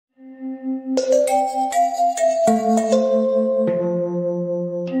Hi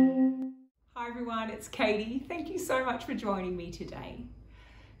everyone, it's Katie. Thank you so much for joining me today.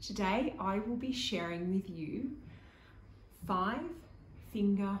 Today I will be sharing with you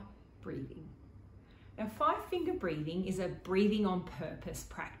 5-finger breathing. Now 5-finger breathing is a breathing on purpose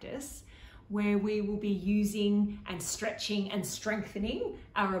practice where we will be using and stretching and strengthening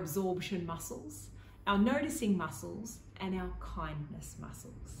our absorption muscles, our noticing muscles, and our kindness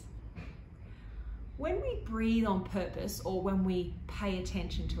muscles. When we breathe on purpose, or when we pay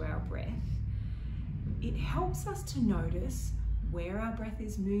attention to our breath, it helps us to notice where our breath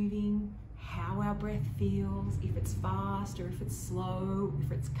is moving, how our breath feels, if it's fast or if it's slow,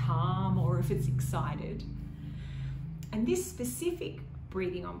 if it's calm or if it's excited. And this specific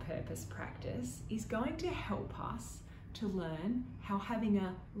breathing on purpose practice is going to help us to learn how having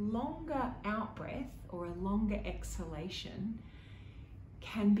a longer out breath or a longer exhalation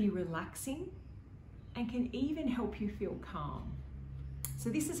can be relaxing and can even help you feel calm. So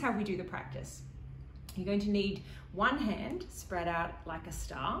this is how we do the practice. You're going to need one hand spread out like a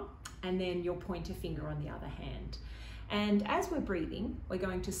star and then your pointer finger on the other hand. And as we're breathing, we're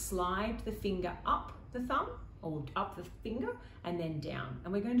going to slide the finger up the thumb or up the finger and then down.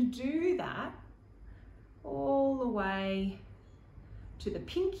 And we're going to do that all the way to the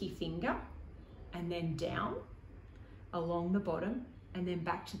pinky finger and then down along the bottom and then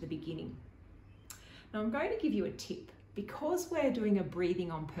back to the beginning. Now I'm going to give you a tip. Because we're doing a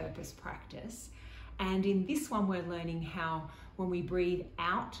breathing on purpose practice, and in this one we're learning how when we breathe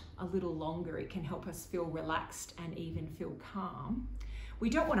out a little longer it can help us feel relaxed and even feel calm. We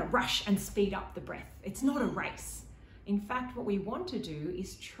don't want to rush and speed up the breath. It's not a race. In fact, what we want to do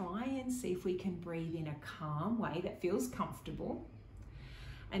is try and see if we can breathe in a calm way that feels comfortable.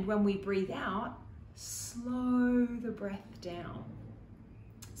 And when we breathe out, slow the breath down.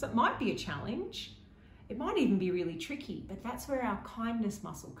 So it might be a challenge. It might even be really tricky, but that's where our kindness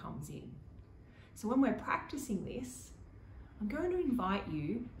muscle comes in. So when we're practicing this, I'm going to invite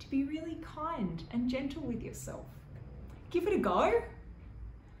you to be really kind and gentle with yourself. Give it a go.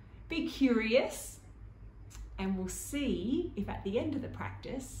 Be curious, and we'll see if at the end of the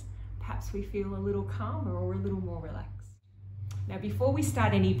practice, perhaps we feel a little calmer or a little more relaxed. Now, before we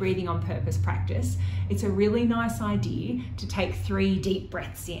start any breathing on purpose practice, it's a really nice idea to take 3 deep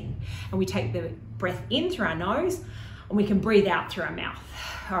breaths in. And we take the breath in through our nose and we can breathe out through our mouth.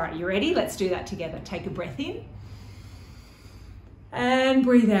 All right, you ready? Let's do that together. Take a breath in and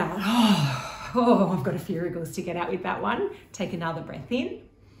breathe out. Oh, I've got a few wriggles to get out with that one. Take another breath in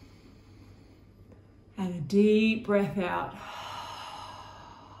and a deep breath out.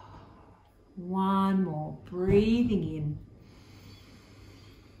 One more, breathing in.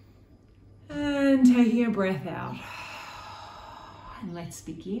 And taking a breath out. And let's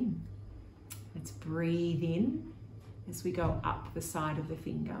begin. Let's breathe in as we go up the side of the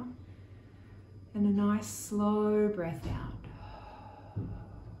finger. And a nice slow breath out.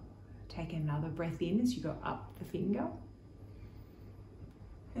 Take another breath in as you go up the finger.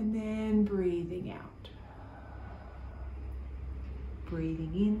 And then breathing out.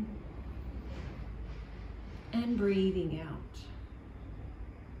 Breathing in and breathing out.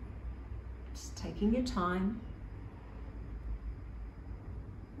 Taking your time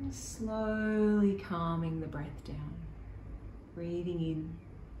and slowly calming the breath down. Breathing in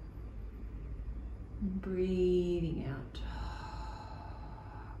and breathing out.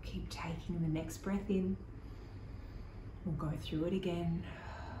 Keep taking the next breath in. We'll go through it again.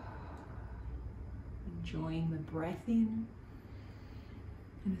 Enjoying the breath in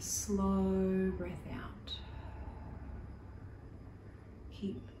and a slow breath out.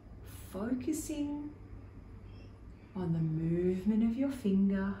 Keep focusing on the movement of your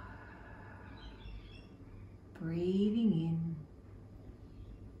finger, breathing in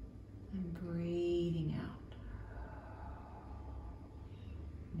and breathing out.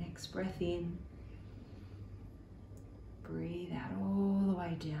 Next breath in, breathe out all the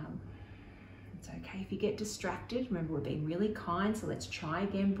way down. It's okay if you get distracted. Remember, we're being really kind, so let's try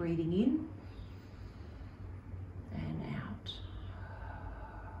again, breathing in and out.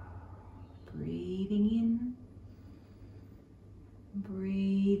 Breathing in,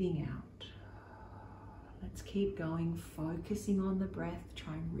 breathing out. Let's keep going, focusing on the breath.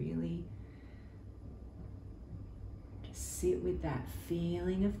 Try and really just sit with that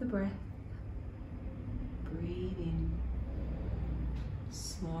feeling of the breath. Breathe in,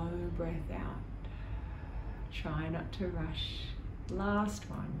 slow breath out. Try not to rush. Last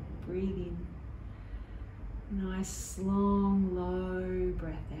one, breathe in. Nice, long, low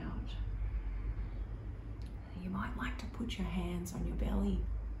breath out. You might like to put your hands on your belly.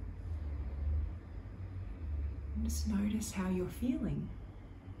 Just notice how you're feeling.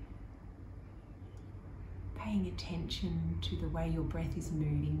 Paying attention to the way your breath is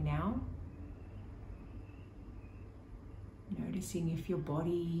moving now. Noticing if your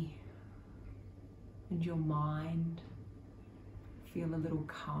body and your mind feel a little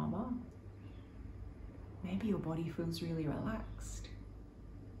calmer. Maybe your body feels really relaxed.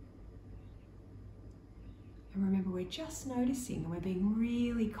 And remember, we're just noticing and we're being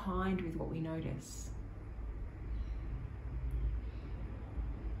really kind with what we notice.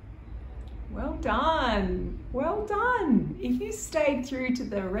 Well done, well done. If you stayed through to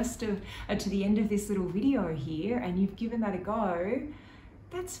the to the end of this little video here and you've given that a go,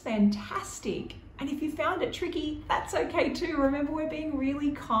 that's fantastic. And if you found it tricky, that's okay too. Remember, we're being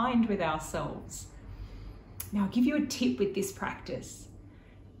really kind with ourselves. Now, I'll give you a tip with this practice.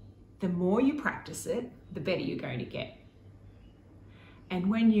 The more you practice it, the better you're going to get. And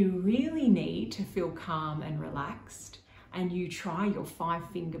when you really need to feel calm and relaxed, and you try your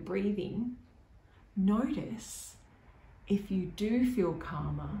 5-finger breathing, notice if you do feel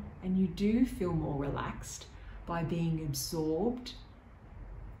calmer and you do feel more relaxed by being absorbed,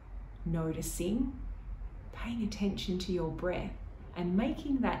 noticing, paying attention to your breath and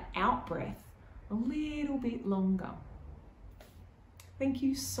making that out breath a little bit longer. Thank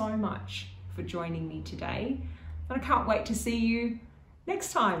you so much for joining me today. And I can't wait to see you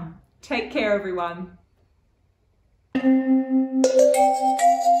next time. Take care, everyone.